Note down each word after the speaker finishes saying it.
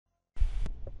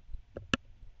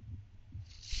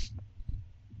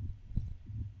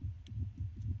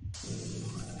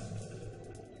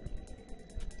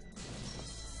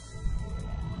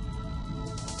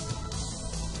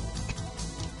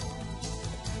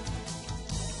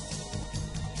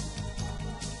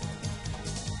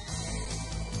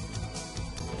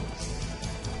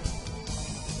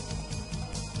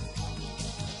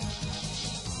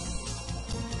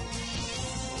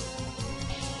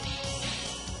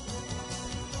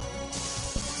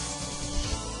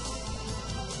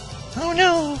Oh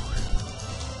no!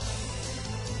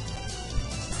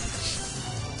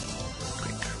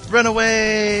 Quick, run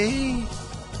away!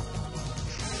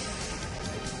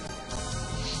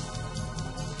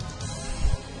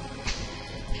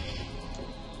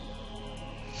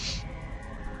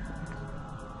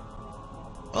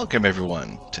 Welcome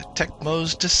everyone to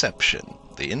Tecmo's Deception,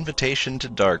 the invitation to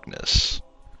darkness.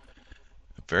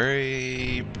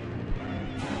 Sorry,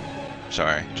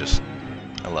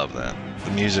 I love that.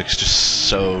 The music's just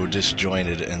so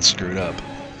disjointed and screwed up.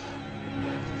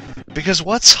 Because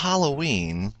what's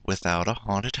Halloween without a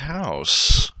haunted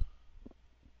house?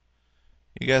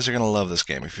 You guys are going to love this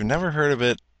game. If you've never heard of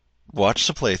it, watch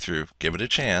the playthrough, give it a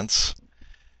chance.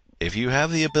 If you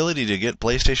have the ability to get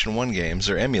PlayStation 1 games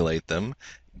or emulate them,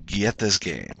 get this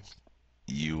game.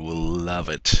 You will love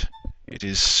it. It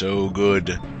is so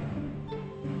good.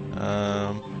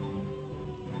 I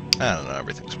don't know,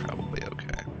 everything's probably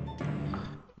okay.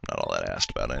 Not all that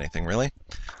asked about anything, really.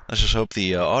 Let's just hope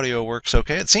the audio works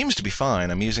okay. It seems to be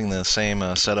fine. I'm using the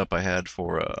same setup I had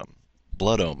for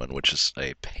Blood Omen, which is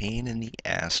a pain in the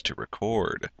ass to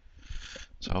record.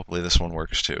 So hopefully this one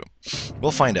works too.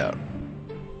 We'll find out.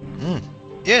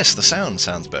 Yes, the sound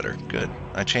sounds better. Good.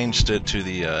 I changed it to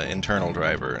the internal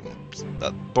driver and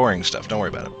that boring stuff. Don't worry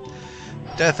about it.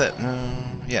 Death Heaven.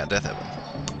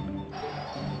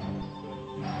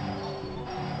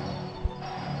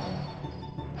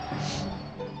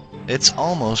 It's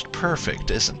almost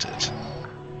perfect, isn't it?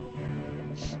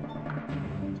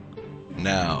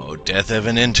 Now, Death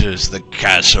Heaven enters the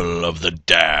Castle of the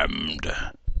Damned.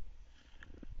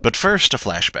 But first, a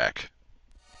flashback.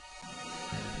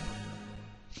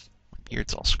 My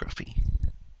beard's all scruffy.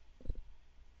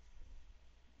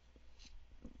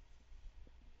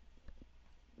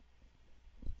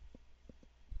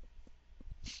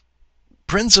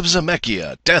 Prince of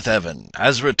Zemeckis, Death Heaven,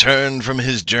 has returned from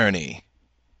his journey.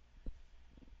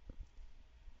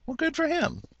 Well, good for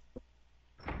him.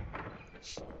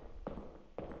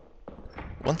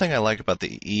 One thing I like about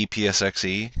the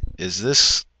EPSXE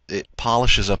is it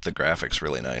polishes up the graphics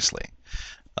really nicely.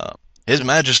 His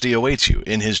Majesty awaits you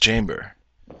in his chamber.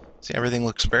 See, everything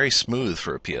looks very smooth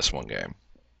for a PS1 game.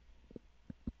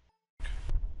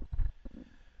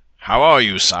 How are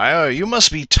you, sire? You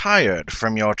must be tired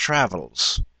from your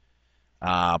travels.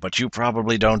 But you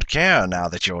probably don't care now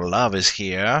that your love is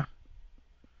here.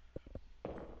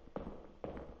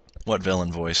 What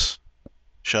villain voice?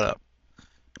 Shut up.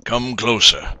 Come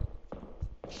closer.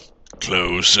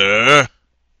 Closer.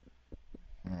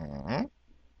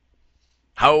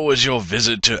 How was your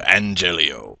visit to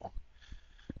Angelio?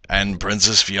 And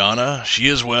Princess Fiona? She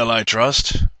is well, I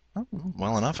trust?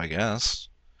 Well enough, I guess.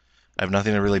 I have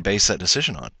nothing to really base that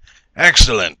decision on.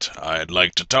 Excellent. I'd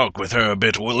like to talk with her a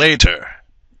bit later.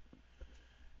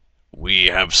 We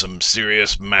have some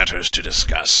serious matters to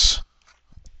discuss.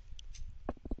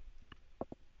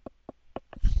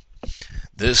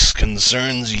 This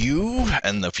concerns you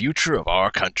and the future of our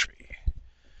country.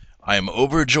 I am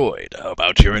overjoyed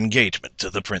about your engagement to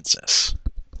the princess.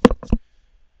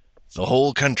 The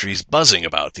whole country's buzzing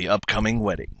about the upcoming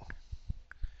wedding.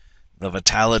 The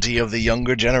vitality of the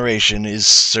younger generation is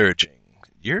surging.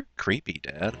 You're creepy,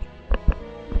 Dad.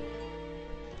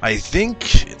 I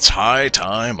think it's high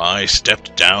time I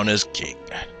stepped down as king.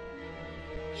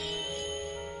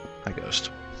 Hi, Ghost.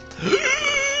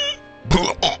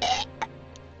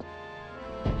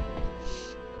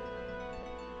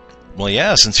 Well,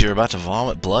 yeah, since you're about to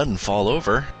vomit blood and fall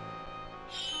over.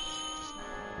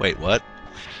 Wait, what?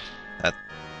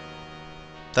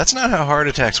 That's not how heart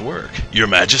attacks work. Your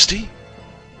Majesty?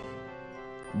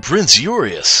 Prince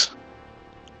Urius!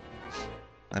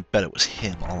 I bet it was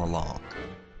him all along.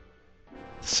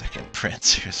 Second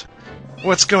prince.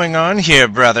 What's going on here,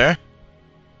 brother?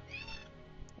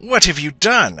 What have you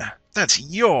done? That's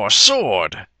your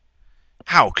sword!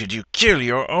 How could you kill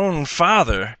your own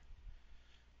father?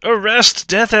 Arrest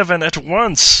Death Heaven at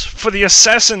once for the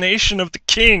assassination of the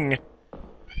king!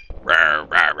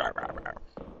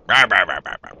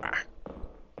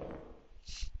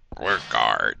 We're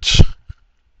guards.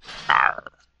 Arr.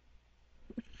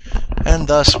 And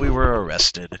thus we were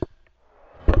arrested.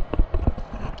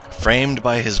 Framed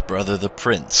by his brother the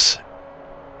prince.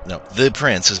 No, the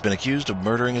prince has been accused of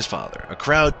murdering his father. A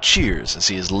crowd cheers as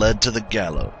he is led to the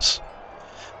gallows.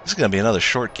 This is going to be another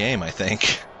short game, I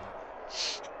think.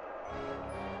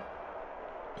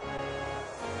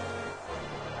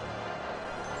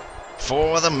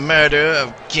 For the murder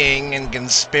of king and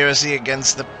conspiracy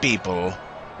against the people,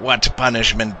 what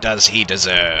punishment does he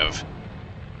deserve?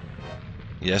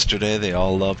 Yesterday they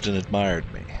all loved and admired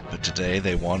me, but today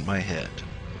they want my head.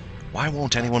 Why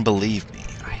won't anyone believe me?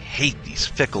 I hate these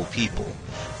fickle people.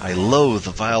 I loathe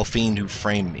the vile fiend who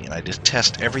framed me, and I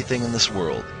detest everything in this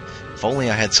world. If only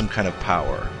I had some kind of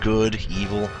power. Good,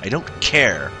 evil, I don't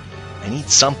care. I need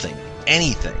something,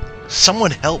 anything.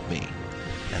 Someone help me.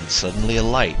 And suddenly a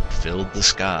light filled the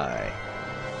sky.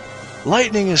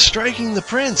 Lightning is striking the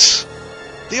prince!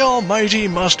 The Almighty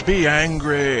must be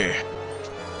angry!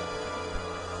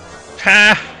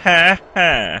 Ha ha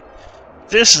ha!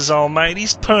 This is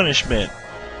Almighty's punishment.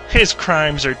 His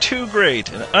crimes are too great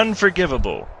and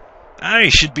unforgivable. I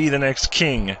should be the next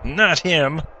king, not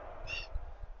him.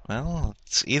 Well,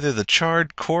 it's either the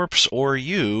charred corpse or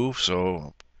you,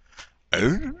 so...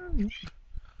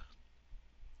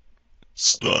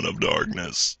 Son of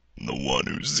darkness, the one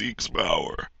who seeks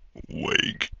power,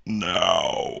 wake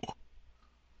now.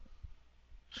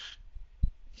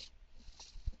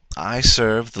 I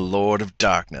serve the Lord of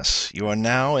Darkness. You are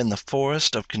now in the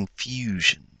Forest of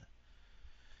Confusion.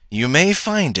 You may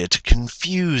find it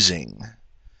confusing.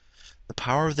 The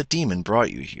power of the demon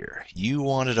brought you here. You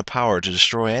wanted a power to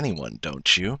destroy anyone,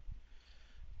 don't you?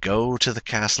 Go to the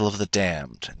Castle of the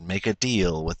Damned and make a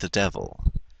deal with the devil,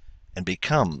 and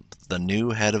become the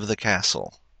new head of the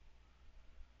castle.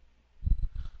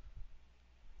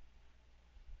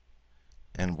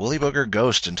 And Woolly Booger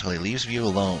ghost until he leaves you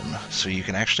alone, so you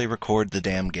can actually record the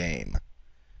damn game.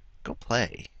 Go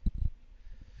play.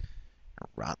 You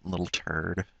rotten little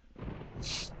turd.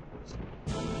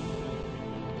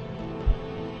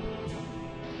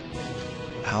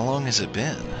 How long has it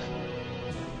been?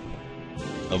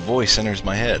 A voice enters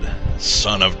my head.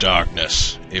 Son of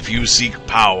darkness, if you seek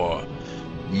power,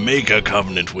 make a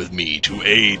covenant with me to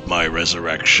aid my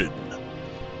resurrection.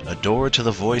 A door to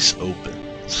the voice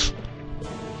opens.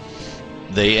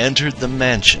 They entered the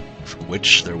mansion from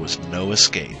which there was no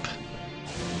escape.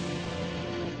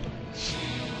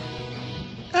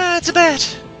 It's a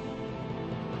bet!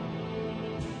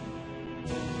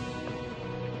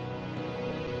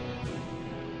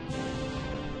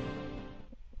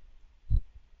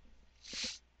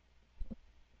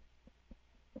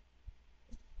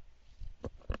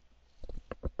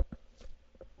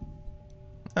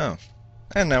 Oh,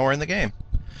 and now we're in the game.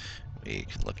 We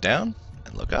can look down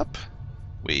and look up.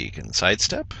 We can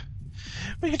sidestep.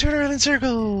 We can turn around in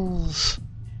circles.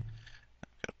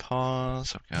 I've got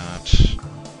pause. I've got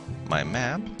my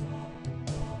map.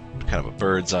 Kind of a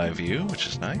bird's eye view, which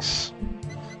is nice.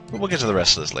 But we'll get to the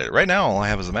rest of this later. Right now, all I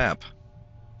have is a map.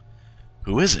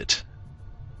 Who is it?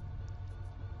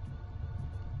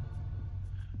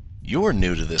 You're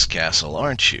new to this castle,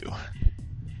 aren't you?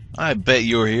 I bet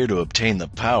you're here to obtain the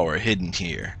power hidden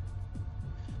here.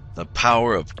 The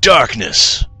power of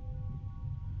darkness!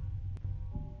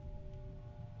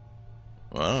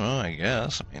 Well, I don't know, I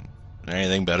guess. I mean, is there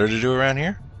anything better to do around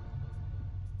here?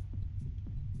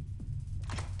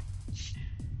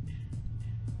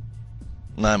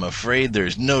 I'm afraid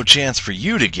there's no chance for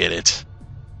you to get it.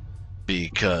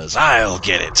 Because I'll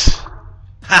get it.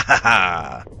 Ha ha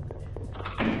ha!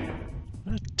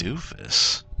 What a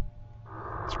doofus.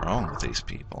 What's wrong with these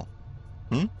people?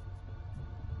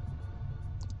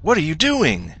 What are you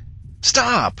doing?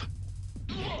 Stop!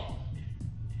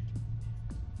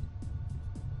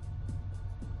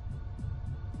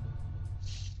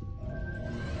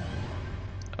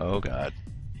 Oh, God.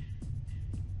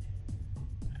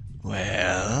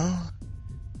 Well,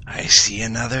 I see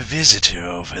another visitor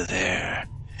over there.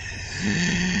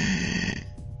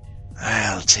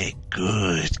 I'll take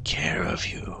good care of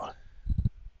you.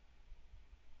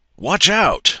 Watch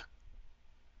out!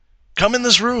 Come in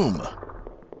this room!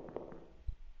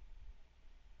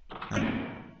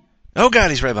 Oh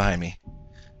God, he's right behind me.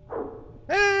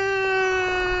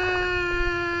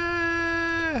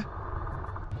 I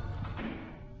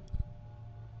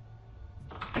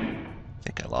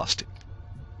think I lost it.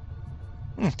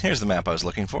 Here's the map I was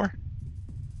looking for.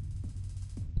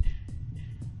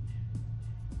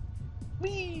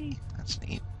 Whee! That's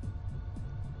neat.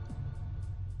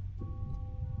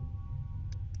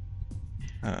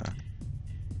 I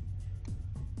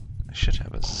should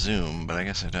have a zoom, but I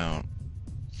guess I don't.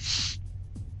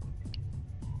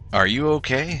 Are you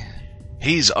okay?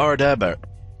 He's Ardabaran.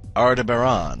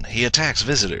 He attacks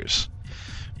visitors.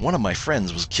 One of my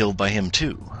friends was killed by him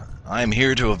too. I'm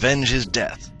here to avenge his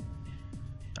death.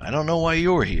 I don't know why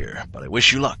you're here, but I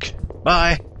wish you luck.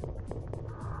 Bye!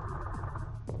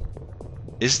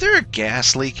 Is there a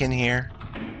gas leak in here?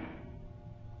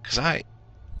 'Cause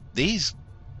these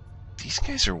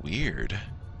guys are weird.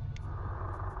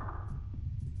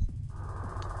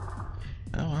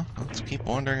 Oh well, let's keep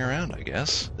wandering around, I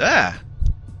guess. Ah!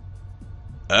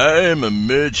 I am a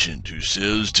merchant who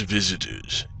sells to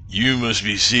visitors. You must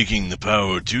be seeking the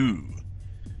power too.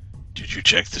 Did you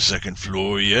check the second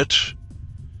floor yet?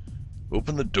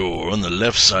 Open the door on the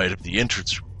left side of the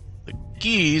entrance room. The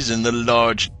key's in the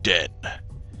large den.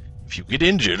 If you get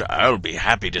injured, I'll be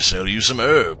happy to sell you some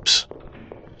herbs.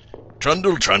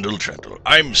 Trundle, trundle, trundle.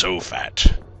 I'm so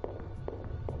fat.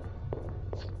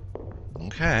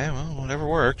 Okay, well, whatever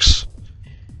works.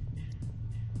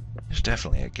 There's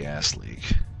definitely a gas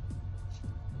leak.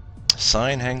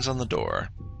 Sign hangs on the door.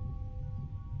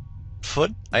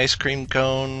 Foot ice cream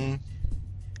cone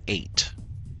 8.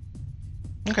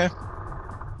 Okay.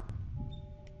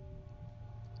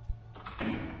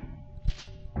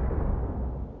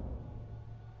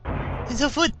 It's a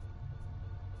foot.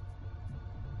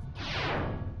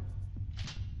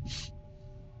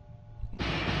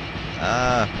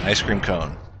 Ah, ice cream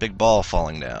cone. Big ball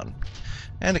falling down.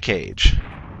 And a cage.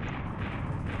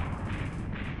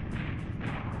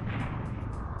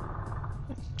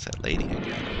 It's that lady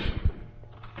again.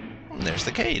 And there's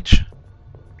the cage.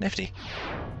 Nifty.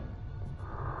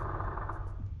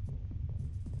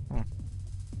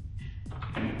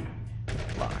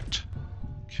 Locked.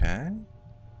 Okay.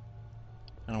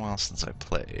 Been a while since I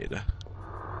played.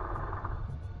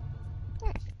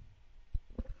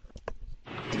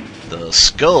 The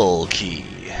skull key.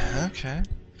 Okay.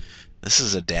 This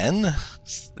is a den?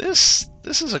 This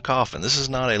is a coffin. This is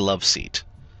not a love seat.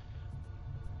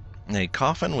 A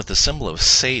coffin with the symbol of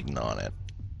Satan on it.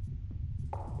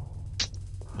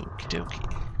 Okie dokie.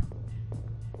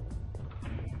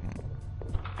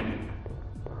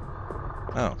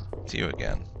 Oh, it's you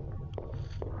again.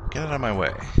 Get out of my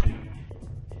way.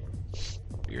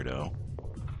 Weirdo.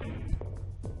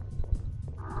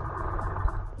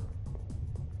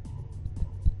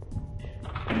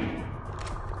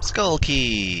 Skull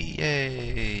key!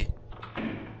 Yay!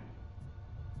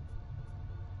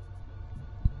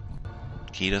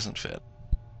 Key doesn't fit.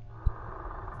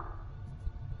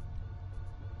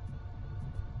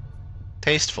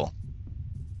 Tasteful.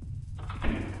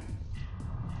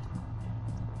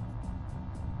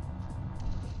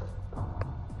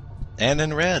 And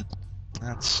in red.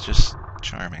 That's just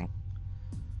charming.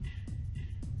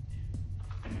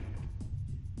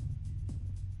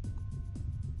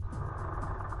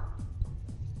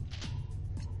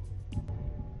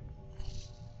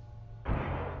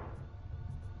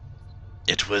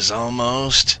 It was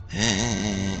almost...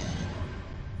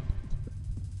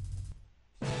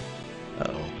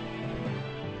 Uh-oh.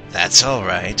 That's all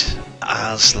right.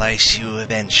 I'll slice you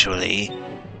eventually.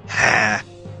 Ha!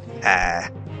 Ha!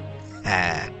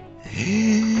 Ha!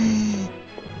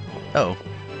 Oh.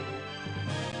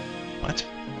 What?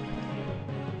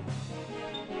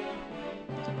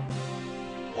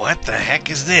 What the heck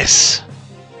is this?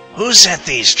 Who set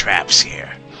these traps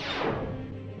here?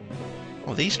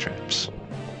 Oh, these traps.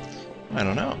 I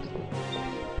don't know.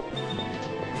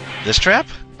 This trap?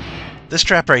 This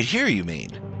trap right here, you mean?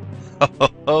 Ho ho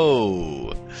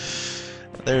ho!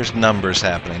 There's numbers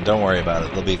happening. Don't worry about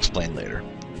it. They'll be explained later.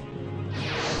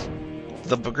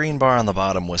 The green bar on the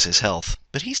bottom was his health,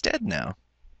 but he's dead now.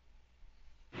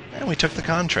 And we took the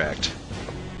contract.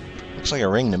 Looks like a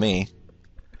ring to me.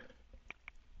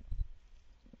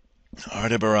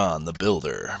 Artabaran, the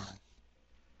builder.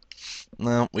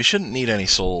 No, we shouldn't need any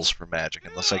souls for magic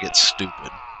unless I get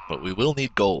stupid, but we will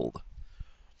need gold.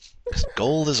 Because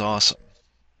gold is awesome.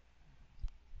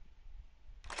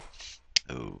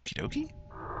 Okie dokie.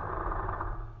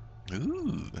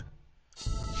 Ooh.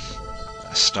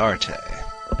 Astarte.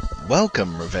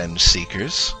 Welcome, revenge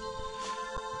seekers.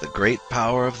 The great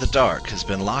power of the dark has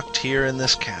been locked here in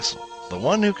this castle. The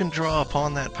one who can draw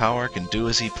upon that power can do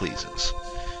as he pleases.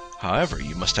 However,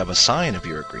 you must have a sign of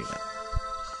your agreement.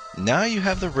 Now you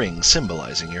have the ring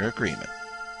symbolizing your agreement.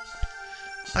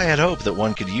 I had hoped that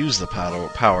one could use the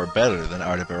power better than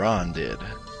Artabaran did.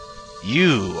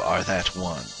 You are that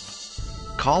one.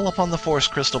 Call upon the force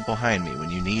crystal behind me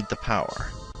when you need the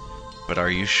power. But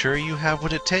are you sure you have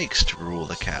what it takes to rule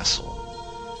the castle?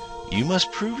 You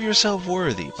must prove yourself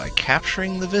worthy by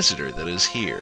capturing the visitor that is here.